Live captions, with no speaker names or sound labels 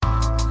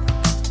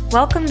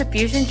Welcome to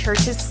Fusion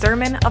Church's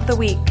Sermon of the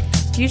Week.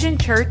 Fusion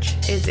Church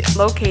is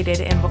located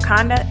in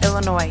Wakanda,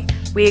 Illinois.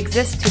 We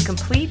exist to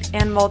complete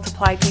and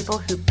multiply people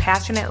who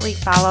passionately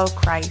follow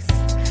Christ.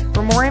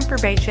 For more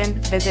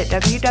information, visit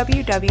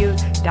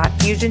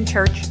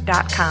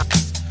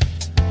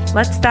www.fusionchurch.com.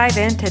 Let's dive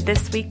into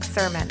this week's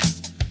sermon.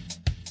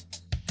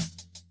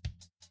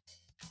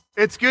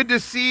 It's good to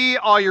see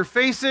all your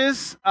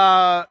faces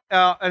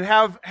and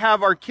have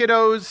our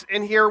kiddos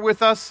in here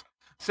with us.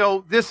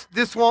 So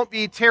this won't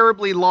be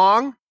terribly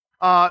long.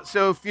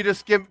 So if you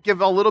just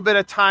give a little bit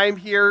of time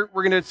here,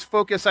 we're going to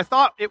focus. I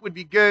thought it would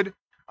be good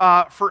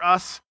for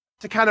us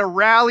to kind of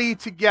rally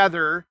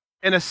together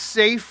in a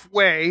safe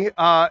way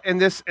in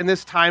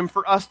this time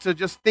for us to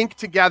just think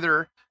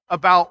together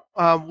about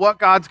what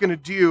God's going to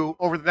do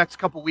over the next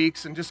couple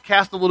weeks and just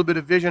cast a little bit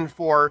of vision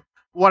for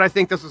what I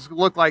think this is going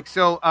to look like.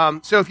 So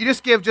if you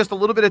just give just a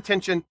little bit of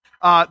attention,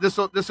 this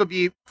will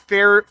be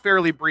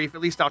fairly brief.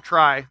 At least I'll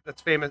try.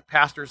 That's famous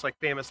pastors like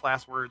famous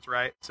last words,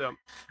 right? So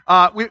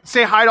we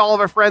say hi to all of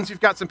our friends. We've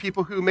got some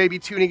people who may be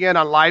tuning in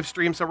on live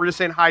stream, so we're just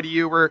saying hi to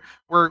you. We're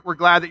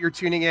glad that you're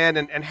tuning in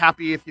and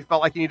happy if you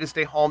felt like you need to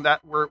stay home.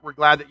 That we're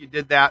glad that you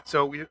did that.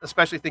 So we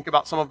especially think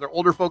about some of the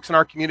older folks in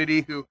our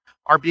community who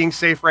are being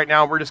safe right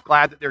now. We're just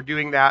glad that they're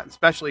doing that,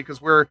 especially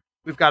because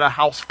we've got a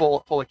house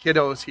full of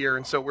kiddos here,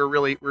 and so we're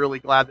really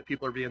glad that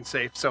people are being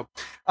safe. So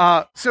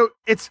I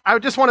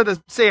just wanted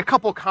to say a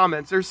couple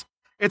comments.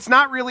 It's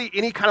not really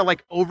any kind of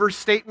like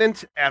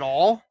overstatement at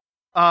all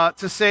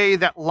to say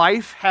that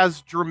life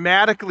has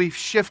dramatically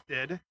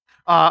shifted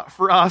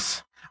for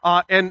us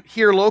and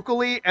here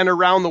locally and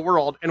around the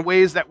world in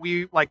ways that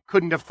we like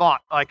couldn't have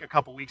thought like a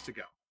couple weeks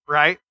ago,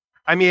 right?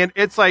 I mean,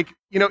 it's like,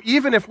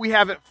 even if we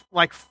haven't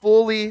like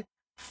fully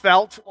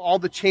felt all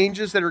the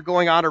changes that are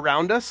going on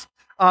around us,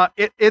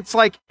 it's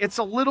a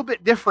little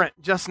bit different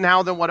just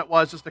now than what it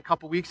was just a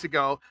couple weeks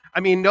ago. I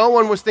mean, no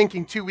one was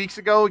thinking 2 weeks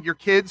ago your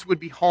kids would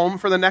be home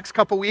for the next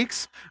couple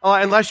weeks,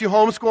 unless you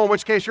homeschool, in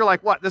which case you're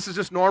like, what, this is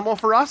just normal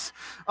for us?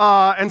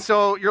 And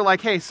so you're like,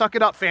 hey, suck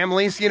it up,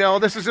 families.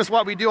 This is just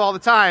what we do all the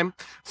time.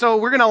 So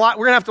we're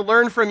gonna have to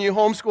learn from you,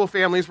 homeschool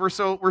families. We're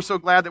so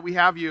glad that we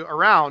have you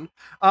around.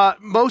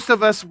 Most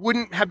of us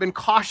wouldn't have been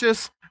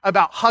cautious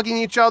about hugging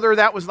each other.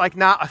 That was like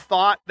not a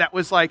thought. That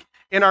was like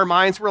in our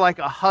minds, we're like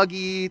a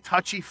huggy,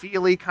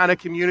 touchy-feely kind of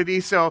community.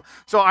 So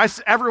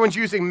everyone's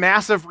using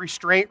massive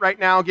restraint right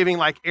now, giving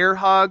like air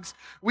hugs.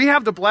 We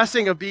have the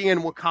blessing of being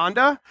in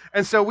Wakanda.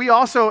 And so we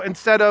also,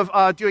 instead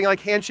of doing like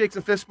handshakes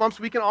and fist bumps,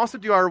 we can also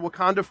do our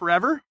Wakanda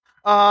forever.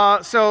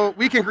 So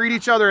we can greet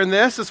each other in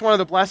this. It's one of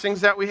the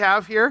blessings that we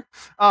have here.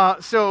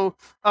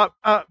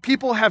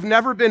 People have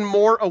never been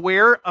more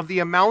aware of the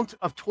amount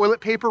of toilet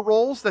paper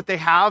rolls that they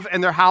have in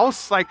their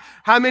house. Like,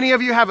 how many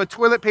of you have a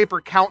toilet paper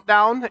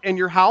countdown in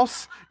your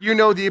house? You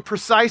know the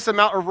precise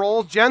amount of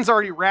rolls. Jen's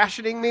already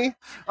rationing me.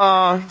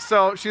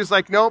 So she's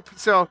like, nope.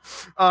 So,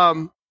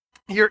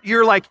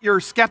 you're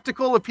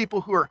skeptical of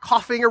people who are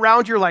coughing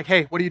around. You're like,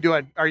 hey, what are you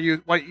doing?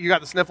 You got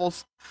the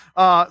sniffles?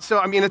 So,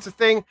 I mean, it's a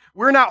thing.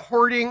 We're not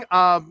hoarding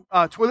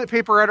toilet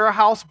paper at our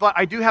house, but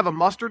I do have a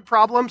mustard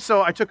problem.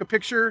 So I took a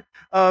picture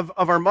of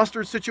our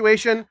mustard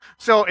situation.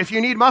 So if you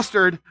need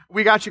mustard,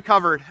 we got you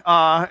covered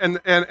in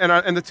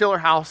the Tiller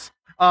house.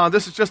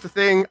 This is just a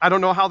thing. I don't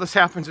know how this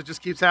happens. It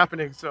just keeps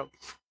happening. So,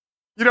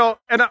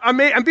 and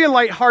I'm being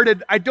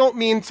lighthearted. I don't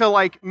mean to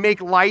like make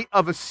light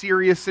of a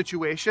serious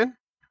situation.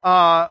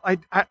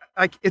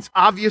 It's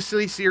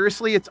obviously,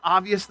 seriously, it's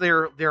obvious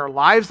there are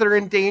lives that are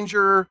in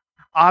danger.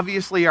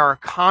 Obviously, our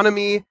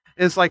economy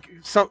is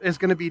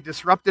going to be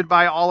disrupted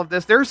by all of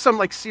this. There's some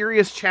like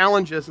serious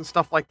challenges and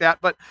stuff like that,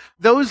 but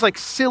those like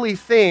silly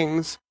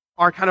things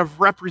are kind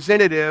of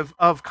representative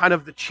of kind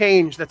of the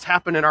change that's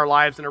happened in our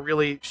lives in a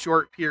really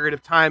short period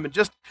of time and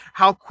just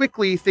how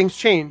quickly things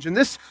change. And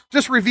this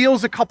just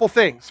reveals a couple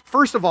things.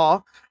 First of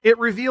all, it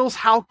reveals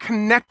how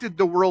connected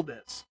the world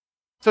is.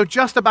 So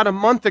just about a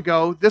month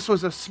ago, this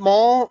was a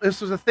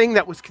thing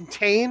that was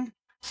contained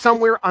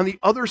somewhere on the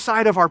other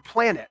side of our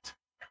planet.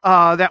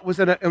 That was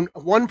in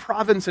one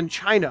province in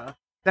China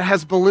that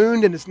has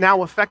ballooned and has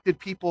now affected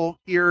people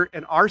here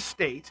in our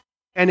state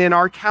and in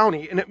our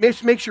county. And it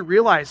makes you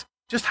realize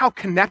just how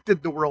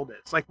connected the world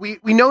is. Like we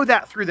know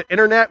that through the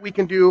internet, we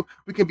can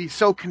be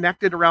so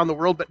connected around the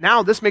world, but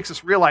now this makes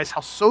us realize how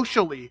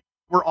socially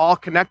we're all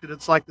connected.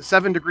 It's like the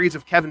 7 degrees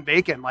of Kevin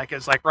Bacon,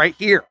 is like right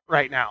here,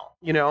 right now,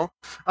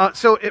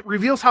 So it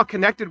reveals how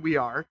connected we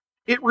are.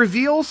 It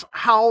reveals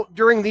how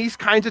during these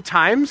kinds of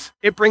times,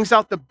 it brings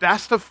out the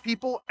best of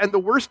people and the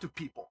worst of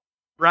people,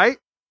 right?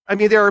 I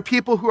mean, there are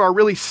people who are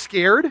really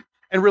scared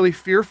and really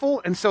fearful,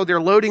 and so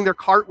they're loading their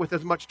cart with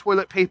as much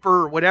toilet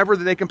paper or whatever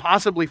that they can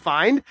possibly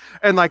find.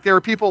 And there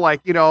are people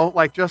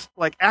just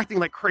acting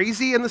like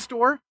crazy in the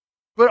store.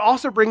 But it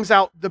also brings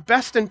out the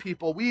best in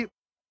people.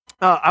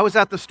 I was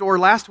at the store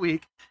last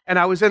week, and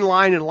I was in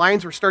line, and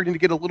lines were starting to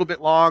get a little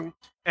bit long,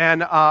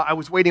 and I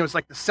was waiting. It was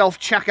like the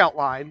self-checkout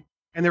line,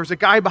 and there was a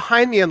guy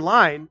behind me in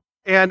line,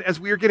 and as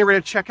we were getting ready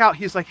to check out,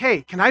 he's like,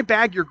 hey, can I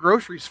bag your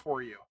groceries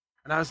for you?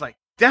 And I was like,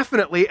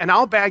 definitely, and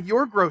I'll bag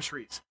your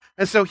groceries.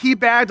 And so he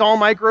bagged all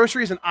my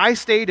groceries and I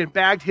stayed and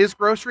bagged his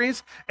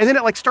groceries. And then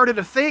it like started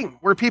a thing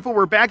where people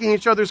were bagging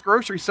each other's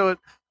groceries. So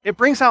it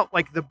brings out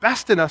like the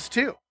best in us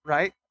too,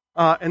 right?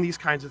 And these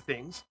kinds of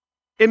things.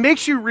 It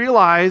makes you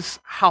realize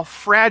how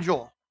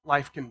fragile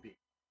life can be.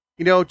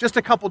 You know, just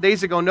a couple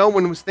days ago, no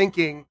one was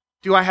thinking,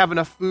 do I have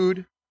enough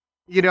food?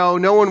 You know,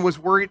 no one was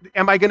worried,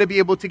 am I going to be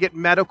able to get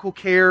medical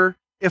care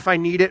if I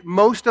need it?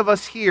 Most of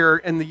us here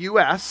in the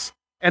U.S.,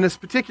 and it's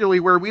particularly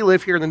where we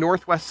live here in the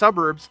northwest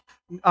suburbs,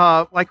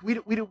 like we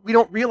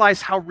don't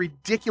realize how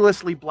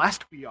ridiculously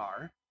blessed we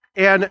are,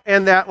 and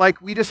that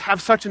like we just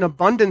have such an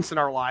abundance in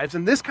our lives,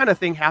 and this kind of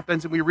thing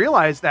happens, and we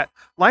realize that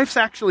life's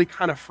actually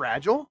kind of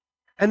fragile,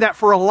 and that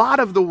for a lot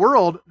of the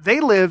world, they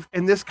live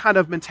in this kind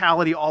of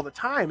mentality all the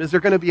time. Is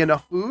there going to be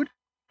enough food?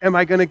 Am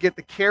I going to get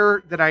the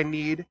care that I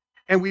need?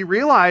 And we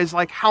realize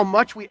like how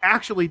much we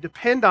actually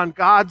depend on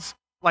God's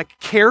like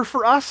care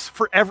for us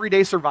for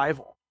everyday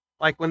survival,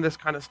 like when this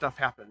kind of stuff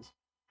happens.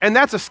 And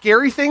that's a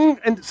scary thing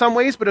in some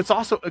ways, but it's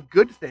also a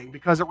good thing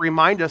because it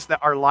reminds us that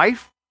our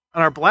life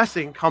and our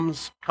blessing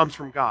comes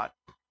from God.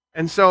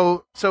 And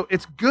so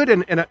it's good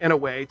in a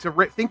way to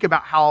think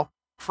about how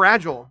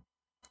fragile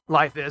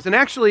life is. And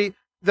actually,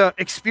 the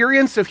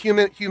experience of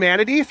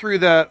humanity through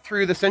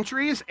the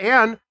centuries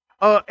and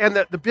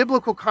the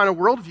biblical kind of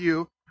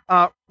worldview,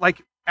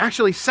 like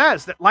actually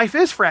says that life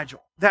is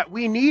fragile, that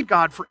we need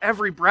God for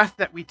every breath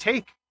that we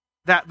take,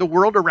 that the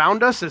world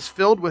around us is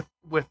filled with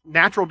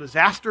natural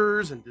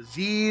disasters and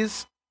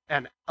disease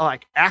and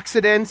like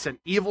accidents and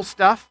evil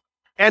stuff.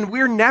 And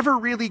we're never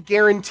really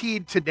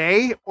guaranteed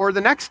today or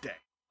the next day,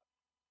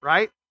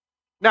 right?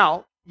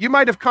 Now, you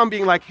might have come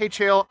being like, hey,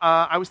 Chael,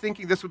 I was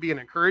thinking this would be an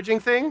encouraging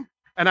thing,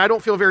 and I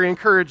don't feel very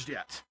encouraged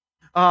yet.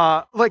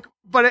 But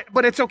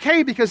it's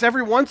okay because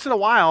every once in a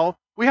while,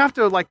 we have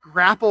to like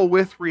grapple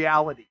with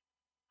reality.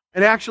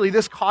 And actually,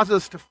 this causes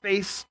us to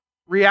face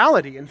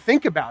reality and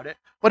think about it.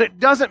 But it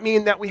doesn't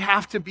mean that we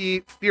have to be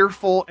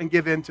fearful and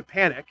give in to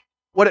panic.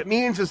 What it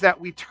means is that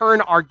we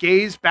turn our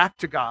gaze back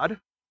to God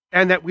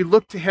and that we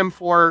look to him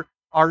for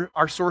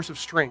our source of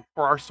strength,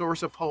 for our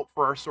source of hope,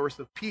 for our source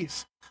of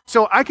peace.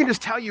 So I can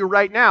just tell you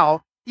right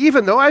now,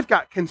 even though I've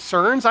got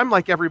concerns, I'm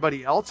like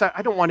everybody else.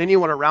 I don't want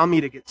anyone around me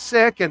to get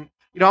sick, and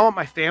I want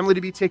my family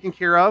to be taken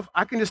care of.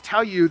 I can just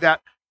tell you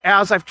that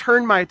as I've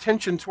turned my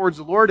attention towards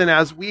the Lord, and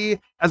as we,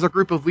 as a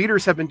group of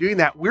leaders, have been doing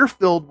that, we're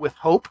filled with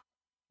hope,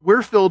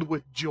 we're filled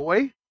with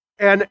joy,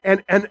 and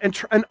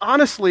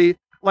honestly,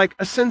 like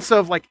a sense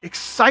of like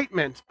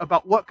excitement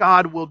about what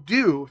God will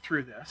do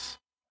through this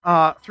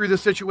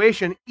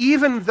situation,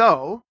 even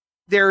though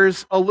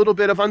there's a little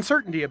bit of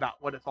uncertainty about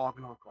what it's all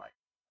going to look like.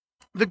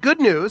 The good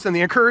news and the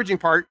encouraging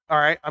part, all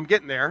right, I'm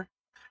getting there,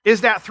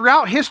 is that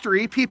throughout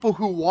history, people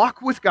who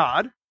walk with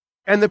God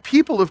and the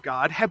people of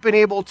God have been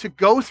able to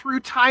go through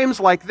times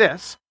like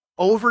this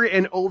over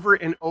and over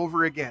and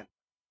over again,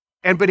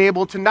 and been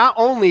able to not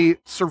only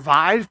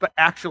survive, but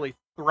actually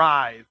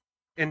thrive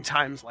in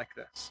times like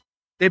this.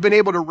 They've been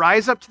able to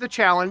rise up to the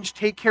challenge,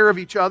 take care of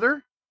each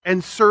other,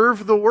 and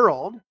serve the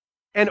world.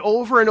 And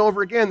over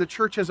again, the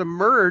church has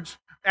emerged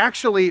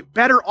actually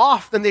better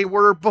off than they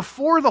were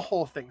before the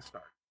whole thing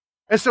started.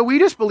 And so we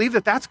just believe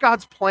that that's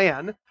God's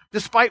plan,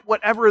 despite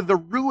whatever the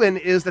ruin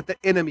is that the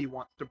enemy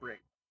wants to bring.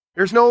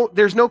 There's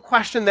no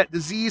question that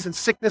disease and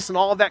sickness and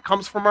all of that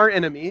comes from our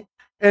enemy.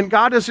 And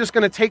God is just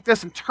going to take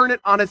this and turn it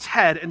on its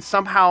head and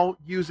somehow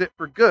use it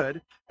for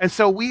good. And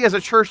so we as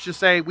a church just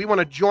say, we want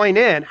to join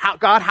in.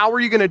 God, how are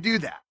you going to do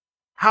that?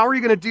 How are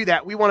you going to do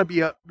that? We want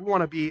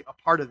to be a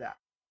part of that.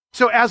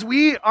 So as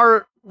we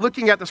are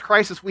looking at this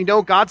crisis, we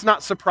know God's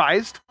not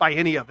surprised by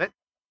any of it.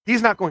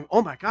 He's not going,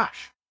 oh my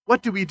gosh,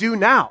 what do we do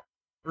now?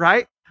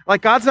 Right?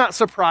 Like God's not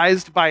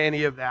surprised by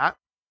any of that.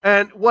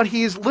 And what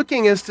he's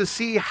looking is to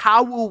see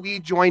how will we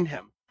join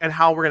him and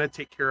how we're going to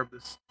take care of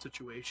this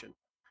situation.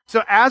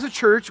 So as a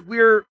church,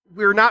 we're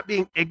not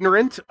being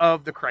ignorant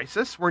of the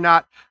crisis. We're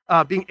not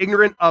being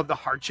ignorant of the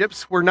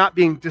hardships. We're not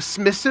being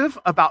dismissive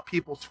about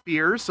people's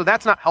fears. So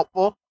that's not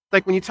helpful.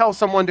 Like when you tell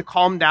someone to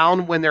calm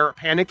down when they're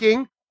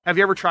panicking, have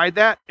you ever tried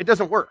that? It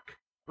doesn't work,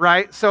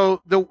 right?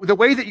 So the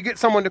way that you get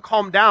someone to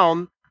calm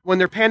down when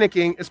they're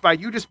panicking is by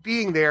you just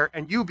being there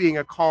and you being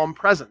a calm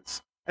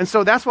presence. And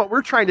so that's what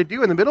we're trying to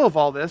do in the middle of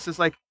all this is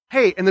like,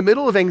 hey, in the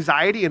middle of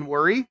anxiety and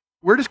worry,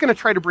 we're just going to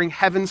try to bring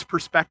heaven's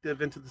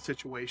perspective into the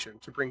situation,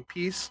 to bring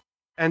peace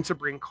and to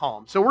bring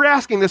calm. So we're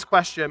asking this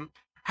question,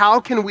 how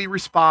can we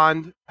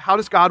respond? How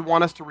does God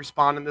want us to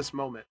respond in this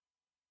moment?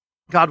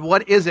 God,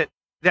 what is it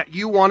that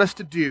you want us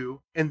to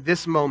do in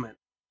this moment?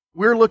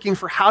 We're looking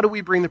for how do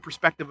we bring the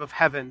perspective of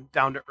heaven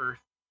down to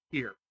earth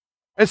here.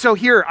 And so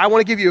here, I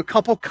want to give you a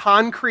couple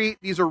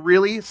these are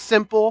really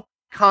simple,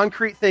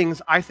 concrete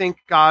things I think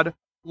God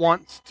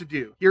wants to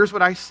do. Here's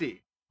what I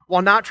see.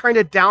 While not trying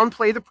to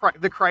downplay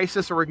the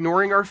crisis or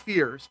ignoring our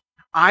fears,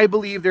 I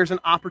believe there's an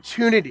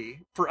opportunity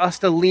for us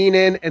to lean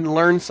in and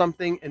learn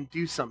something and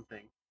do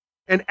something.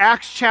 In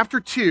Acts chapter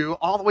 2,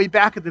 all the way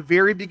back at the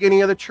very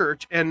beginning of the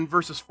church, in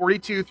verses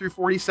 42 through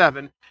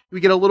 47, we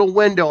get a little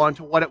window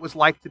onto what it was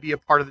like to be a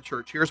part of the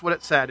church. Here's what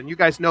it said, and you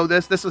guys know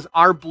this. This is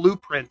our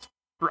blueprint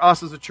for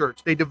us as a church.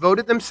 They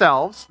devoted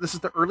themselves, this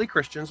is the early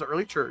Christians, the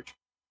early church,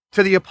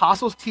 to the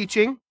apostles'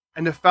 teaching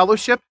and to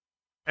fellowship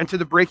and to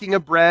the breaking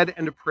of bread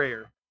and to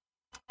prayer.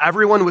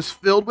 Everyone was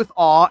filled with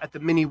awe at the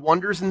many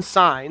wonders and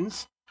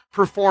signs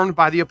performed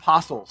by the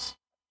apostles.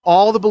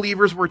 All the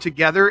believers were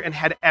together and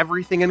had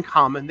everything in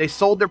common. They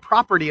sold their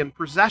property and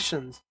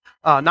possessions,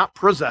 not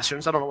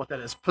possessions, I don't know what that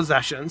is,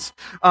 possessions,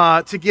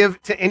 to give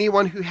to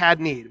anyone who had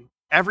need.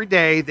 Every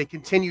day they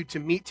continued to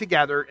meet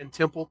together in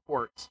temple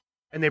courts,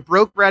 and they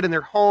broke bread in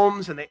their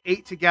homes, and they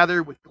ate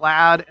together with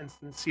glad and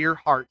sincere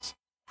hearts,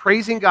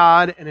 praising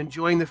God and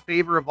enjoying the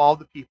favor of all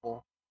the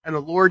people. And the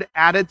Lord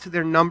added to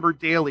their number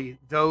daily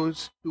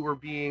those who were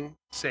being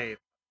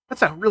saved.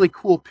 That's a really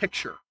cool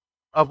picture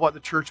of what the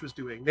church was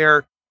doing.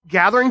 They're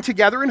gathering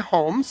together in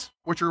homes,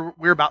 which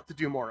we're about to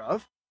do more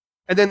of,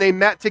 and then they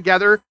met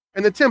together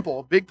in the temple,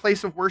 a big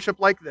place of worship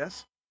like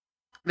this.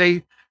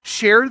 They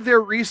shared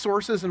their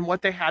resources and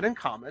what they had in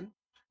common.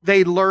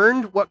 They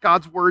learned what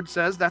God's word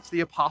says. That's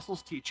the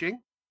apostles'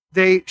 teaching.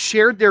 They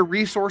shared their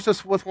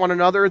resources with one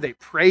another. They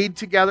prayed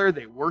together.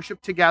 They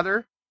worshiped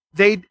together.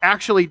 They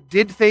actually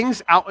did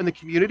things out in the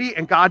community,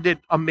 and God did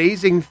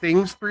amazing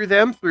things through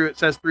them, it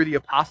says through the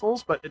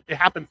apostles, but it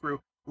happened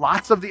through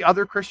lots of the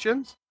other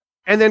Christians.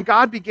 And then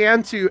God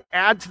began to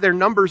add to their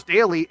numbers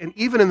daily, and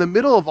even in the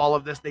middle of all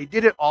of this, they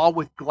did it all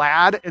with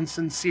glad and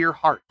sincere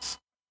hearts.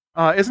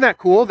 Isn't that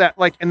cool that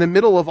like in the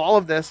middle of all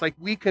of this, like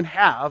we can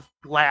have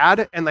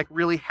glad and like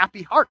really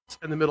happy hearts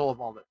in the middle of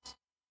all this?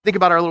 Think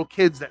about our little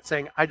kids that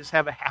saying, I just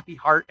have a happy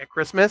heart at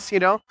Christmas, you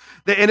know?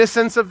 The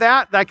innocence of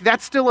that, like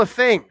that's still a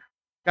thing.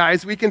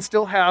 Guys, we can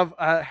still have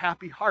a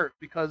happy heart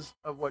because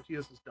of what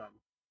Jesus has done.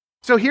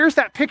 So here's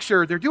that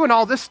picture. They're doing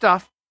all this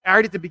stuff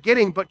right at the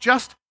beginning, but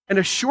just in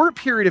a short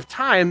period of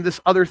time,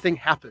 this other thing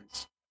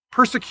happens.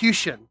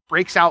 Persecution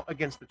breaks out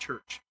against the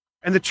church.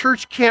 And the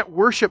church can't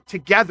worship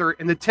together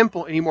in the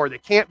temple anymore. They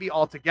can't be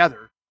all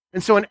together.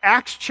 And so in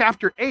Acts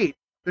chapter 8,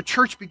 the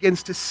church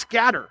begins to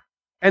scatter.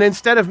 And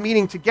instead of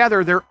meeting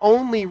together, they're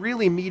only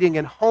really meeting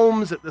in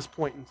homes at this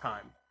point in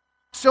time.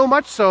 So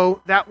much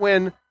so that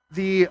when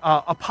the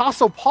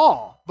Apostle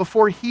Paul,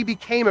 before he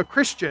became a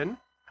Christian,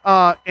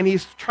 and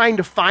he's trying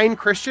to find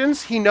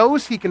Christians, he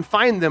knows he can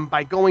find them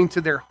by going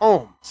to their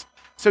homes.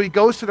 So he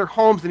goes to their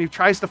homes and he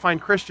tries to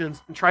find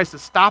Christians and tries to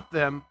stop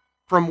them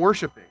from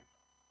worshiping.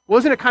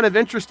 Wasn't it kind of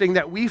interesting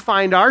that we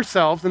find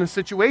ourselves in a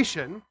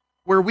situation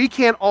where we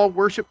can't all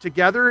worship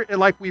together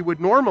like we would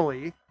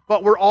normally,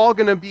 but we're all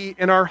going to be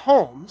in our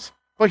homes?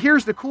 But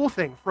here's the cool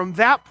thing. From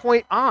that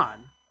point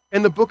on,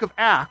 in the book of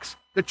Acts,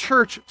 the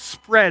church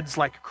spreads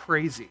like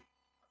crazy.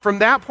 From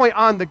that point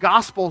on, the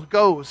gospel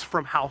goes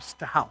from house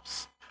to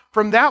house.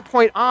 From that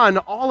point on,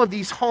 all of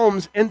these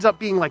homes ends up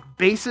being like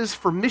bases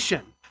for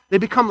mission. They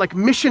become like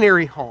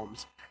missionary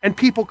homes, and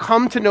people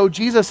come to know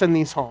Jesus in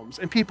these homes,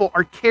 and people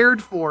are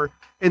cared for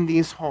in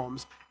these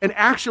homes. And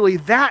actually,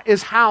 that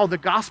is how the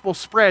gospel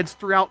spreads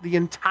throughout the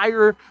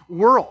entire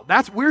world.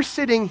 We're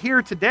sitting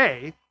here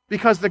today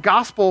because the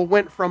gospel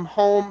went from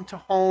home to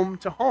home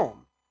to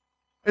home.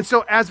 And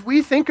so as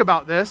we think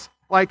about this,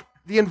 like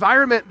the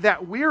environment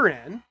that we're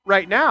in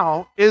right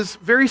now is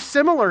very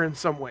similar in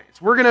some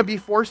ways. We're going to be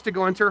forced to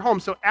go into our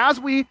homes. So as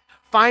we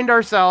find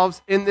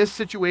ourselves in this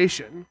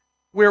situation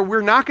where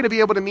we're not going to be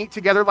able to meet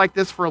together like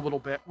this for a little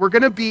bit, we're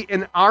going to be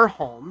in our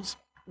homes.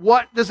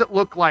 What does it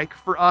look like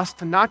for us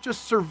to not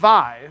just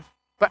survive,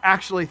 but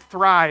actually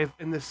thrive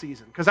in this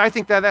season? Because I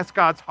think that's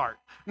God's heart.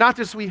 Not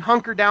just we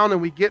hunker down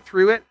and we get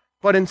through it,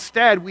 but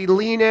instead we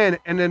lean in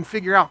and then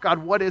figure out, God,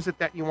 what is it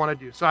that you want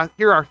to do? So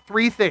here are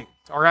 3 things,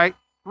 all right?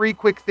 3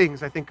 quick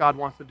things I think God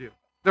wants to do.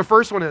 The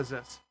first one is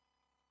this.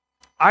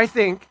 I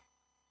think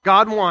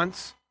God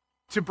wants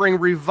to bring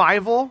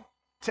revival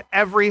to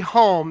every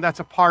home that's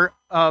a part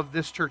of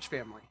this church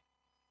family.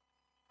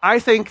 I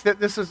think that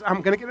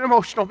I'm going to get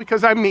emotional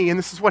because I'm me and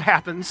this is what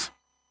happens.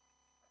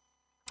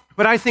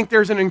 But I think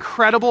there's an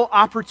incredible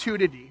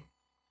opportunity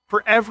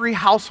for every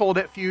household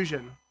at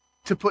Fusion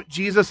to put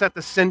Jesus at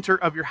the center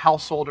of your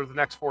household over the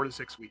next 4 to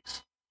 6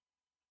 weeks.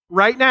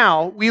 Right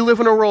now, we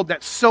live in a world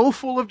that's so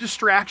full of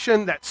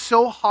distraction, that's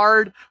so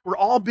hard. We're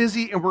all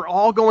busy and we're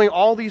all going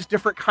all these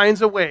different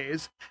kinds of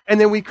ways. And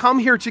then we come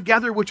here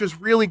together, which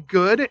is really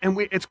good. And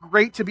it's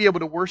great to be able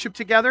to worship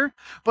together.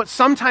 But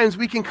sometimes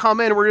we can come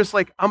in and we're just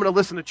like, I'm going to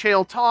listen to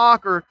Chael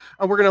talk, or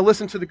we're going to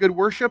listen to the good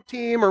worship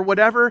team or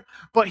whatever.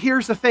 But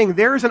here's the thing.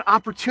 There is an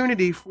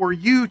opportunity for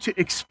you to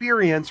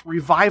experience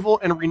revival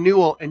and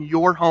renewal in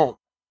your home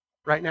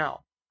right now.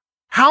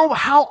 How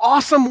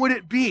awesome would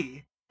it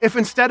be if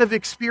instead of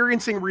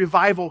experiencing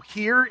revival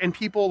here and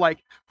people like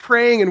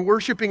praying and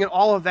worshiping and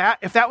all of that,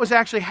 if that was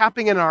actually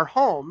happening in our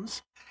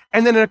homes,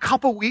 and then in a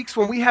couple weeks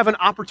when we have an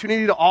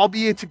opportunity to all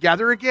be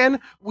together again,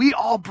 we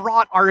all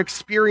brought our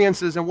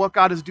experiences and what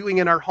God is doing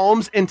in our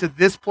homes into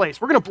this place.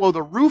 We're going to blow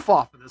the roof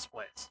off of this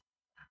place.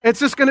 It's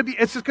just going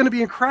to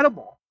be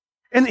incredible.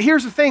 And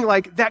here's the thing,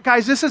 like that,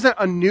 guys, this isn't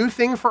a new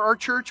thing for our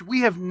church. We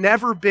have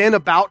never been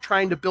about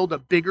trying to build a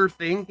bigger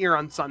thing here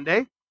on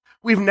Sunday.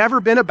 We've never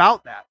been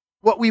about that.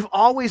 What we've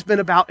always been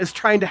about is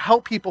trying to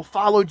help people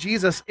follow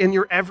Jesus in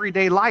your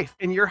everyday life,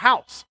 in your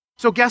house.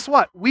 So guess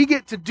what? We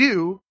get to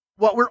do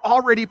what we're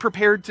already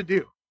prepared to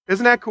do.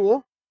 Isn't that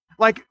cool?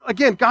 Like,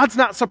 again, God's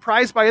not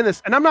surprised by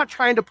this. And I'm not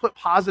trying to put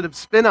positive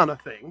spin on a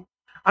thing.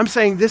 I'm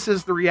saying this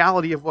is the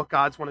reality of what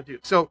God's want to do.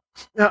 So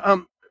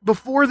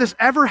before this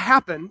ever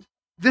happened,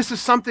 this is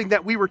something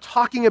that we were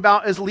talking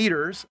about as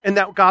leaders and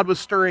that God was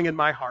stirring in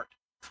my heart.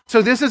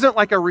 So this isn't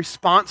like a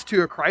response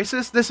to a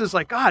crisis. This is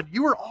like, God,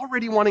 you were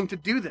already wanting to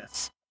do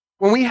this.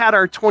 When we had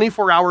our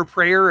 24-hour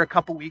prayer a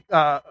couple weeks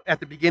at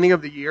the beginning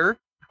of the year,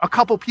 a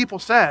couple people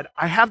said,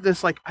 I have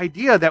this like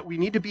idea that we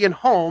need to be in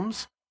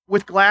homes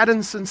with glad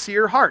and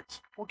sincere hearts.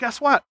 Well, guess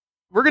what?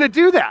 We're going to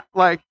do that.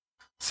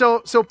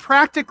 So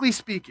practically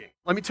speaking,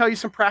 let me tell you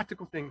some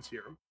practical things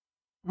here.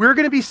 We're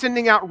going to be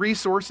sending out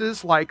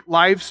resources like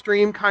live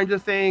stream kinds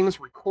of things,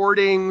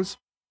 recordings,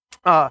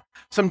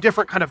 some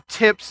different kind of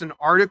tips and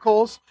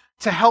articles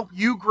to help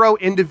you grow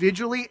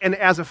individually and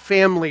as a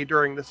family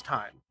during this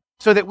time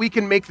so that we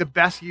can make the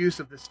best use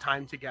of this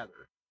time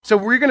together. So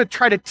we're going to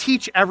try to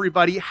teach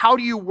everybody, how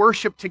do you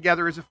worship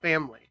together as a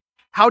family?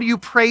 How do you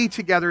pray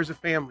together as a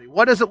family?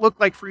 What does it look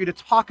like for you to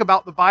talk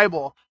about the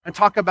Bible and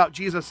talk about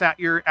Jesus at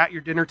your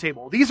dinner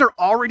table? These are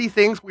already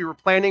things we were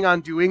planning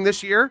on doing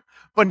this year,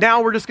 but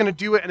now we're just going to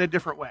do it in a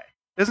different way.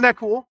 Isn't that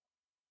cool?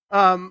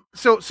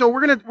 So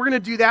we're gonna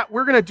do that.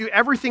 We're gonna do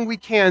everything we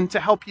can to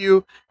help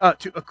you,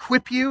 to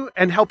equip you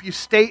and help you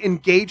stay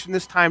engaged in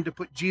this time to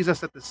put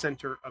Jesus at the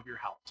center of your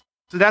house.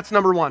 So that's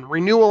number one,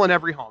 renewal in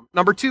every home.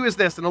 Number two is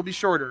this, and it'll be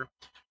shorter.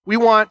 We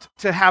want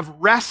to have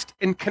rest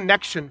and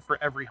connection for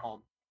every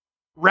home.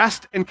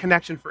 Rest and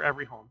connection for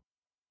every home.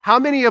 How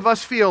many of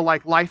us feel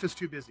like life is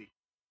too busy?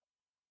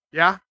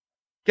 Yeah?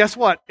 Guess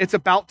what? It's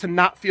about to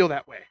not feel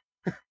that way.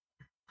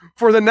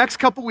 For the next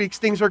couple weeks,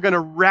 things are going to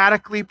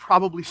radically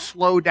probably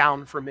slow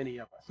down for many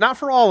of us. Not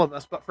for all of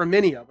us, but for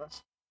many of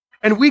us.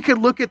 And we could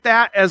look at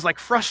that as like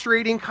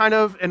frustrating kind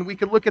of, and we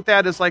could look at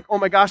that as like, oh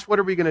my gosh, what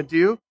are we going to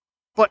do?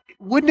 But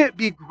wouldn't it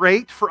be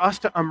great for us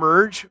to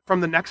emerge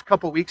from the next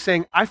couple weeks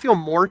saying, I feel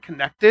more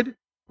connected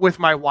with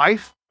my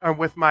wife or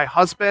with my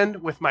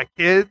husband, with my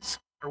kids,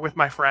 or with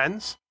my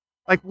friends?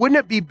 Like, wouldn't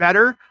it be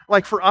better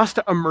like for us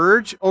to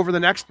emerge over the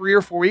next 3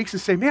 or 4 weeks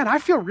and say, man, I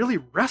feel really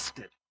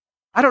rested.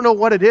 I don't know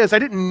what it is. I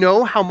didn't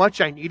know how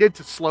much I needed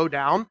to slow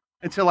down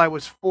until I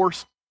was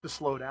forced to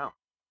slow down,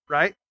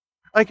 right?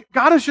 Like,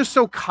 God is just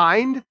so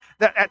kind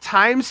that at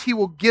times he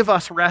will give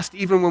us rest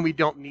even when we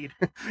don't need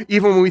it,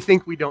 even when we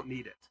think we don't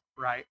need it,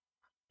 right?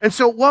 And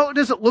so what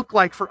does it look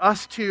like for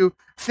us to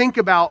think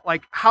about,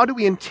 like, how do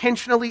we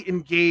intentionally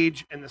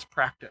engage in this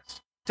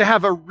practice to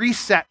have a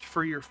reset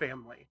for your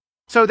family?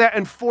 So that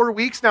in 4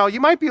 weeks now, you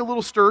might be a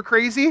little stir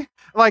crazy.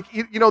 Like,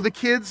 you know, the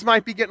kids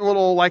might be getting a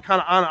little like kind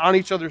of on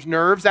each other's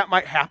nerves. That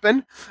might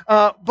happen.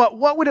 But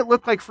what would it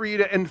look like for you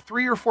to, in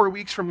 3 or 4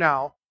 weeks from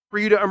now, for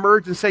you to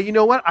emerge and say, you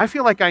know what? I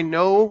feel like I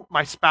know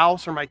my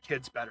spouse or my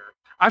kids better.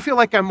 I feel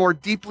like I'm more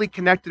deeply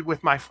connected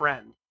with my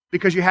friend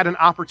because you had an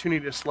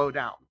opportunity to slow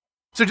down.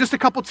 So just a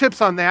couple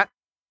tips on that.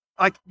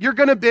 Like, you're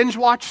going to binge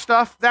watch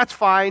stuff. That's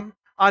fine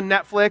on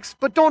Netflix,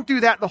 but don't do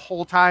that the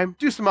whole time.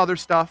 Do some other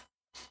stuff.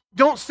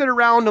 Don't sit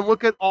around and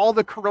look at all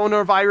the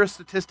coronavirus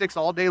statistics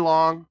all day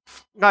long.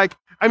 Like,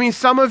 I mean,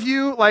 some of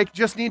you like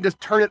just need to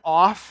turn it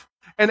off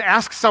and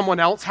ask someone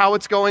else how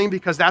it's going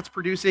because that's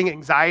producing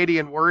anxiety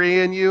and worry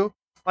in you.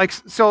 Like,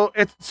 so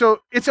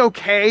it's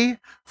okay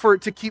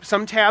to keep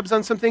some tabs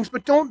on some things,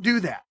 but don't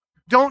do that.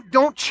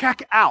 Don't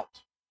check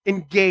out.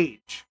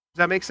 Engage. Does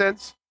that make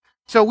sense?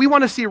 So we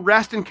want to see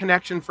rest and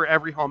connection for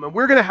every home, and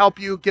we're going to help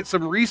you get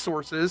some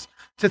resources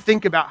to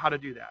think about how to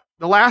do that.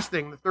 The last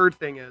thing, the third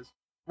thing is,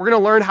 we're going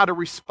to learn how to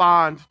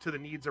respond to the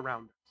needs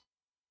around us.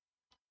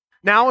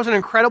 Now is an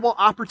incredible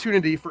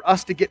opportunity for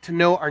us to get to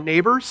know our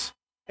neighbors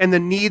and the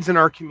needs in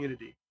our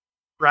community,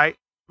 right?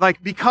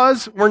 Like,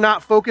 because we're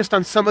not focused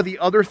on some of the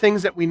other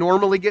things that we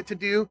normally get to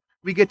do,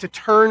 we get to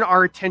turn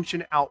our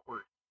attention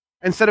outward.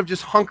 Instead of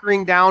just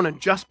hunkering down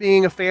and just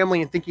being a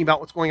family and thinking about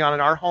what's going on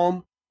in our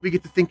home, we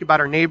get to think about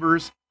our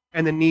neighbors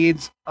and the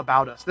needs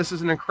about us. This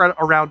is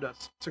around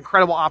us. It's an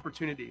incredible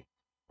opportunity.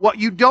 What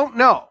you don't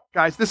know,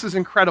 guys, this is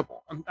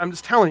incredible. I'm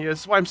just telling you, this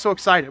is why I'm so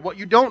excited. What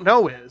you don't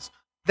know is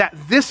that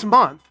this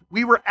month,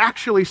 we were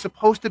actually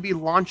supposed to be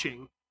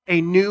launching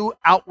a new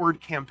outward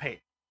campaign.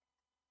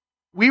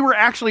 We were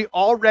actually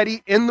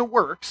already in the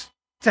works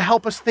to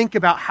help us think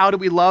about how do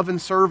we love and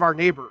serve our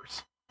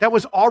neighbors. That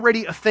was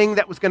already a thing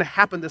that was going to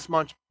happen this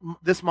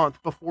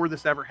month before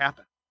this ever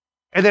happened.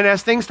 And then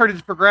as things started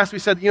to progress, we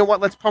said, you know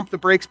what, let's pump the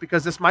brakes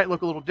because this might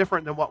look a little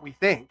different than what we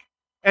think.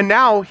 And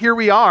now here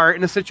we are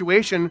in a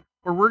situation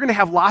where we're going to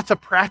have lots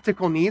of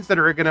practical needs that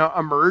are going to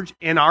emerge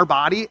in our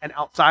body and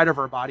outside of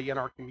our body and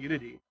our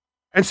community.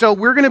 And so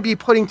we're going to be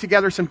putting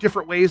together some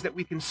different ways that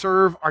we can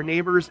serve our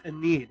neighbors in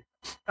need.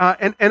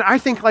 And I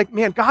think, like,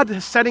 man, God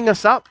is setting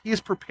us up. He has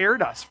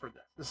prepared us for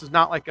this. This is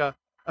not like a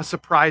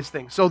surprise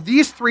thing. So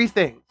these three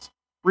things,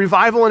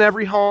 revival in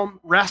every home,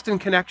 rest and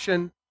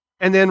connection,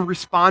 and then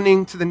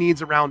responding to the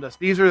needs around us.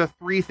 These are the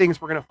three things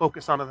we're going to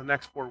focus on in the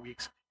next 4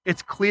 weeks.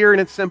 It's clear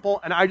and it's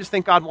simple, and I just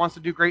think God wants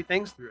to do great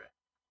things through it.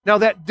 Now,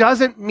 that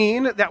doesn't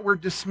mean that we're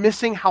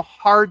dismissing how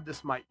hard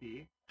this might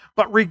be,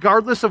 but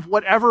regardless of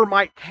whatever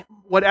might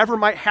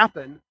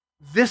happen,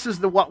 this is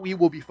what we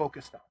will be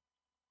focused on.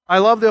 I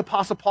love the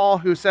Apostle Paul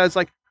who says,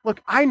 like,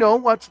 look, I know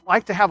what it's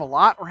like to have a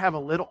lot or have a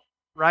little,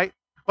 right?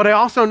 But I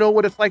also know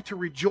what it's like to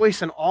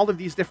rejoice in all of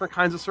these different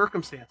kinds of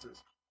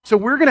circumstances. So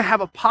we're going to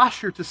have a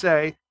posture to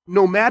say,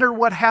 no matter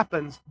what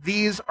happens,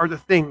 these are the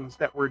things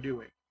that we're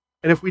doing.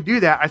 And if we do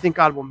that, I think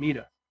God will meet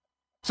us.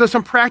 So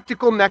some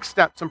practical next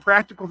steps, some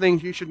practical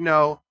things you should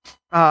know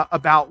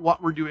about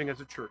what we're doing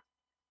as a church.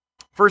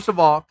 First of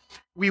all,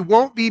 we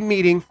won't be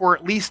meeting for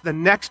at least the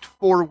next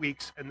 4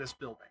 weeks in this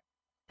building.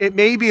 It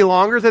may be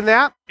longer than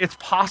that. It's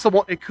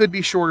possible it could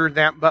be shorter than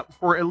that, but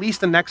for at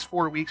least the next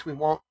 4 weeks, we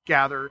won't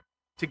gather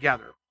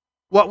together.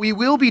 What we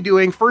will be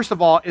doing, first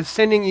of all, is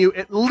sending you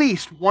at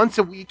least once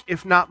a week,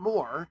 if not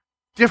more,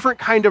 different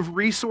kind of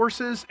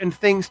resources and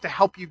things to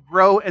help you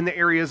grow in the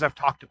areas I've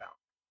talked about.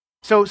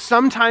 So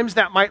sometimes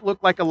that might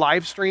look like a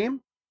live stream.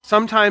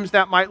 Sometimes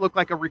that might look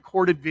like a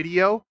recorded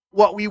video.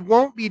 What we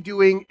won't be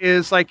doing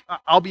is, like,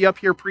 I'll be up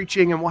here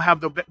preaching and we'll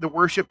have the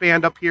worship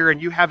band up here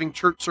and you having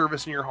church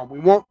service in your home.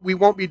 We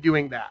won't be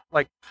doing that.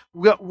 Like,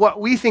 what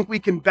we think we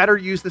can better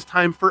use this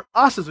time for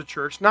us as a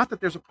church, not that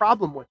there's a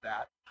problem with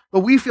that, but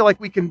we feel like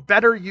we can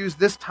better use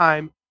this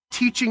time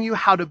teaching you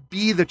how to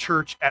be the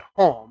church at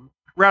home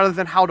rather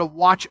than how to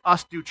watch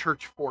us do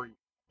church for you.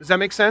 Does that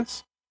make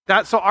sense?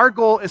 So our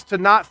goal is to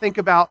not think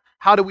about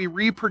how do we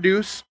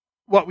reproduce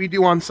what we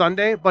do on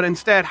Sunday, but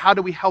instead, how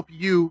do we help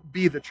you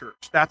be the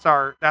church? That's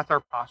our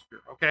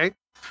posture, okay?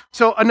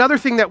 So another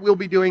thing that we'll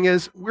be doing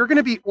is we're going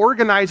to be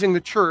organizing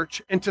the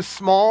church into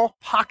small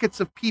pockets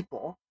of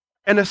people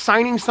and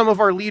assigning some of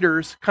our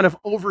leaders kind of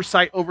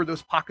oversight over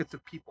those pockets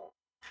of people.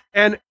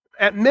 And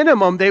at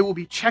minimum, they will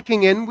be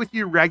checking in with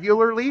you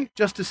regularly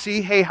just to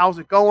see, hey, how's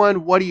it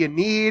going? What do you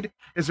need?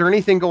 Is there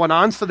anything going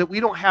on? So that we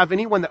don't have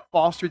anyone that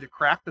falls through the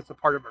crack that's a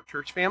part of our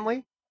church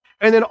family.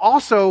 And then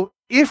also,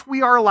 if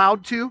we are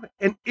allowed to,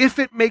 and if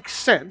it makes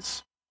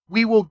sense,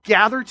 we will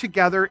gather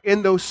together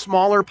in those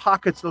smaller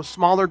pockets, those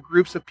smaller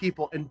groups of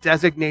people in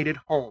designated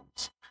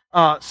homes.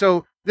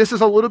 So this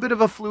is a little bit of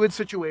a fluid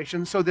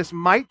situation, so this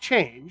might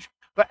change.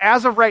 But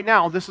as of right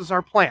now, this is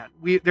our plan.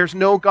 There's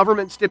no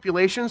government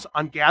stipulations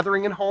on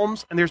gathering in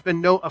homes, and there's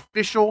been no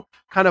official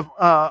kind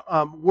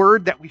of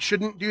word that we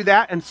shouldn't do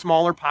that in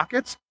smaller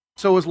pockets.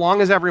 So as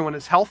long as everyone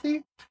is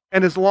healthy,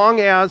 and as long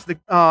as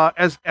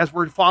as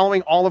we're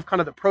following all of kind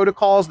of the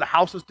protocols, the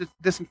house is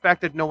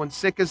disinfected, no one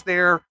sick is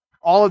there,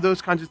 all of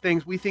those kinds of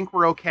things, we think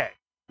we're okay.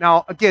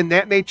 Now, again,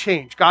 that may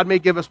change. God may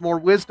give us more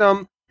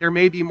wisdom. There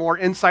may be more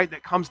insight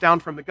that comes down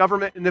from the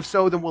government, and if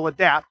so, then we'll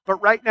adapt.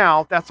 But right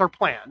now, that's our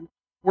plan.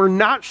 We're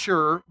not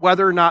sure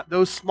whether or not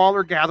those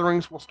smaller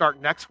gatherings will start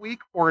next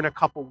week or in a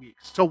couple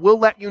weeks. So we'll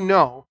let you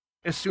know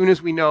as soon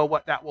as we know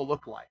what that will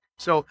look like.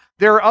 So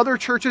there are other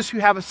churches who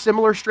have a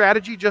similar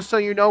strategy. Just so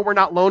you know, we're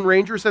not lone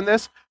rangers in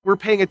this. We're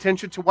paying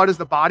attention to what is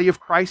the body of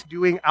Christ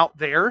doing out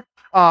there.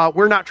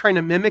 We're not trying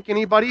to mimic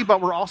anybody,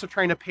 but we're also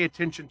trying to pay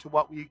attention to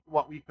what we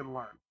can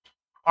learn.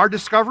 Our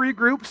discovery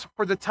groups,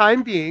 for the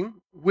time being,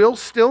 will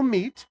still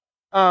meet.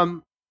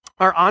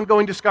 Our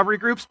ongoing discovery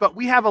groups, but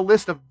we have a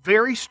list of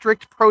very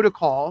strict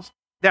protocols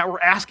that we're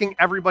asking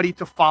everybody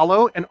to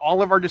follow, and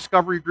all of our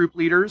discovery group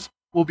leaders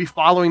will be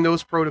following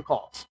those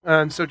protocols.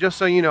 And so just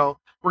so you know,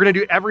 we're going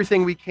to do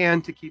everything we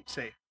can to keep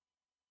safe.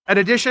 In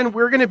addition,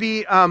 we're going to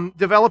be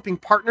developing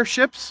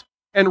partnerships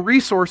and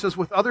resources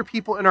with other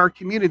people in our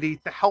community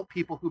to help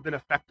people who've been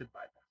affected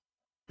by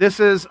this. This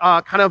is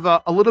kind of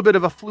a little bit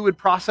of a fluid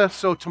process,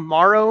 so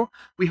tomorrow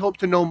we hope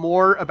to know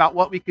more about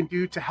what we can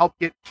do to help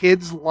get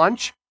kids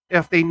lunch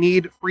if they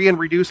need free and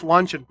reduced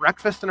lunch and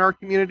breakfast in our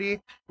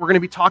community. We're going to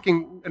be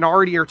talking, and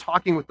already are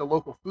talking, with the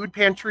local food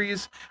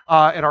pantries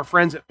and our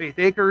friends at Faith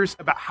Acres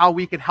about how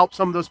we can help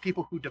some of those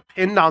people who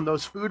depend on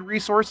those food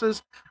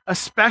resources,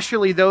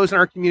 especially those in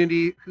our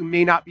community who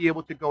may not be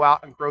able to go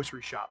out and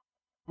grocery shop.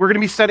 We're going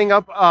to be setting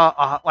up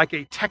like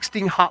a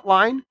texting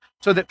hotline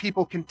so that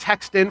people can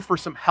text in for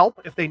some help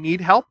if they need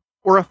help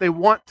or if they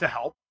want to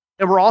help.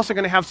 And we're also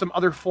going to have some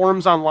other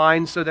forums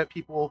online so that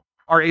people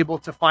are able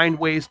to find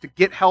ways to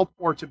get help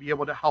or to be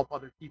able to help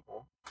other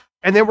people.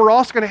 And then we're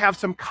also going to have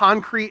some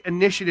concrete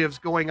initiatives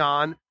going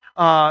on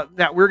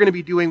that we're going to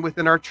be doing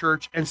within our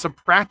church, and some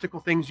practical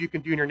things you can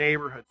do in your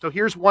neighborhood. So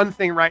here's one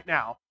thing right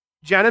now.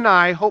 Jen and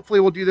I, hopefully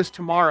we'll do this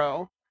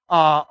tomorrow,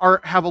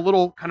 have a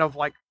little kind of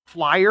like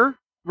flyer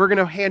we're going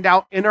to hand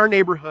out in our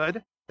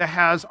neighborhood that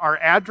has our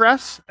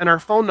address and our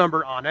phone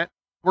number on it.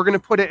 We're going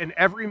to put it in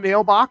every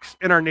mailbox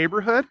in our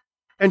neighborhood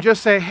and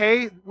just say,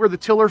 hey, we're the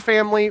Tiller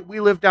family.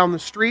 We live down the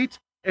street.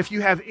 If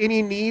you have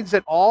any needs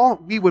at all,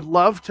 we would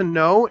love to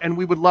know, and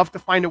we would love to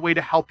find a way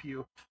to help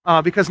you.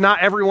 Because not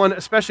everyone,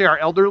 especially our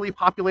elderly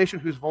population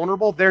who's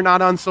vulnerable, they're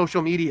not on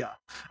social media.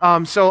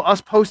 So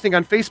us posting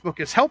on Facebook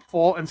is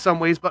helpful in some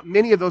ways, but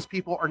many of those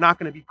people are not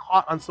going to be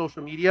caught on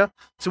social media.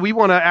 So we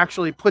want to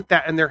actually put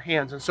that in their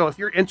hands. And so if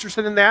you're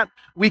interested in that,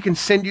 we can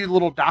send you a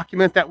little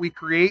document that we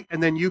create,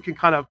 and then you can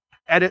kind of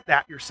edit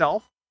that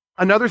yourself.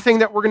 Another thing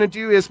that we're going to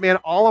do is, man,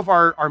 all of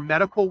our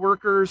medical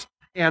workers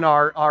and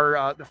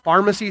our the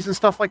pharmacies and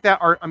stuff like that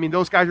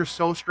those guys are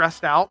so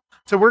stressed out.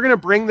 So we're going to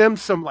bring them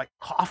some like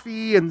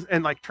coffee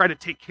and like try to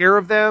take care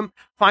of them,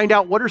 find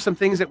out what are some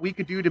things that we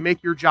could do to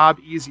make your job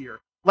easier.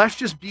 Let's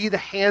just be the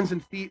hands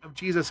and feet of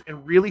Jesus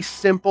in really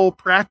simple,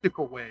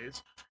 practical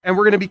ways. And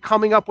we're going to be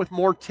coming up with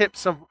more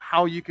tips of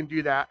how you can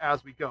do that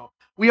as we go.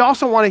 We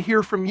also want to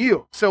hear from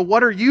you. So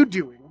what are you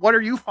doing? What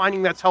are you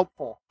finding that's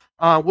helpful?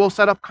 We'll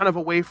set up kind of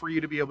a way for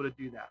you to be able to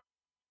do that.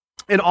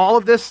 And all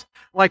of this,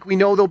 like we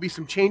know there'll be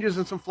some changes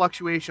and some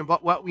fluctuation,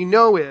 but what we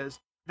know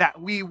is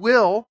that we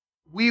will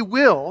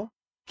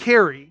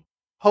carry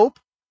hope,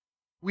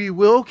 we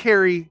will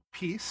carry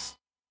peace,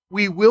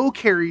 we will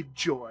carry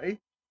joy,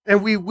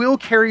 and we will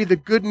carry the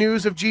good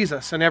news of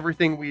Jesus in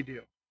everything we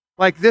do.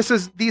 Like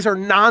these are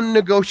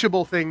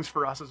non-negotiable things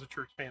for us as a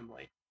church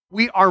family.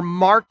 We are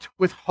marked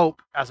with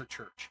hope as a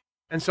church.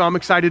 And so I'm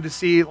excited to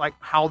see like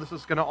how this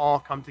is going to all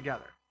come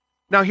together.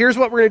 Now, here's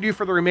what we're going to do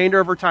for the remainder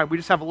of our time. We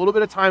just have a little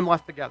bit of time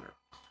left together.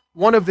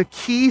 One of the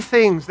key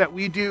things that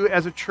we do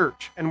as a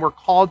church, and we're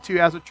called to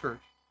as a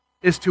church,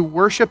 is to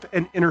worship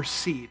and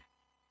intercede.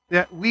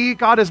 That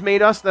God has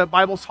made us, the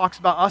Bible talks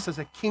about us as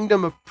a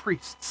kingdom of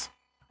priests,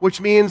 which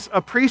means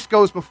a priest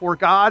goes before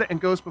God and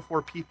goes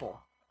before people.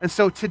 And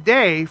so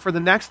today, for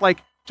the next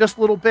just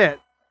a little bit,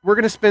 we're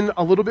going to spend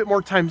a little bit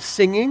more time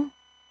singing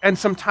and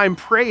some time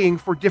praying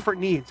for different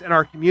needs in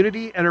our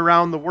community and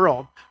around the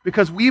world,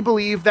 because we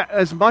believe that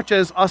as much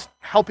as us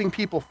helping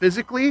people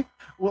physically,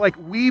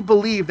 we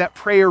believe that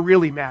prayer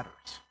really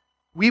matters.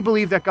 We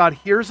believe that God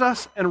hears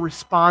us and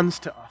responds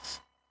to us.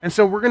 And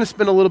so we're going to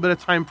spend a little bit of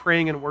time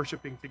praying and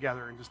worshiping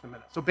together in just a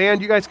minute. So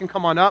band, you guys can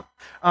come on up,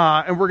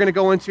 and we're going to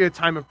go into a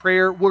time of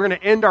prayer. We're going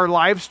to end our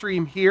live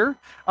stream here.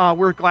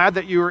 We're glad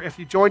that if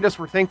you joined us,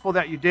 we're thankful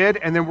that you did,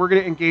 and then we're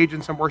going to engage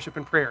in some worship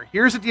and prayer.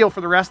 Here's the deal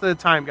for the rest of the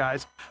time,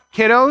 guys.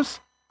 Kiddos,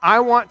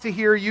 I want to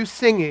hear you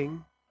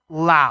singing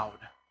loud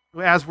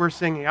as we're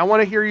singing. I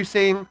want to hear you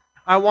sing.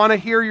 I want to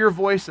hear your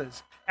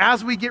voices.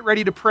 As we get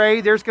ready to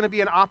pray, there's going to be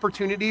an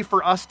opportunity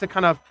for us to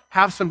kind of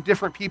have some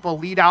different people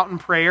lead out in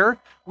prayer.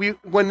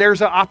 When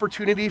there's an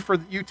opportunity for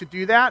you to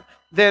do that,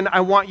 then I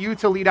want you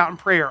to lead out in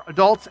prayer,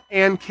 adults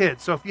and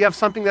kids. So if you have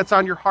something that's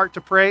on your heart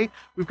to pray,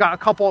 we've got a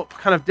couple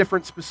kind of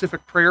different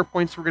specific prayer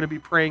points we're going to be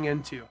praying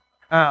into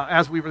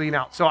as we lead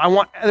out. So I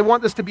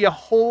want this to be a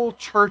whole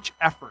church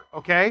effort,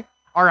 okay?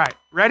 All right,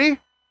 ready?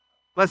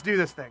 Let's do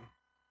this thing.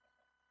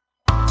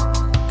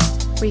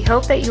 We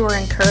hope that you were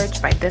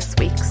encouraged by this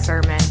week's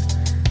sermon.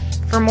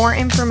 For more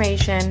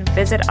information,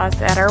 visit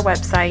us at our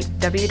website,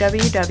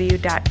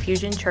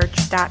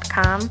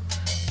 www.fusionchurch.com,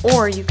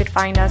 or you could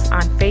find us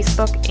on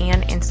Facebook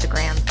and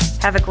Instagram.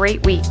 Have a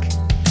great week.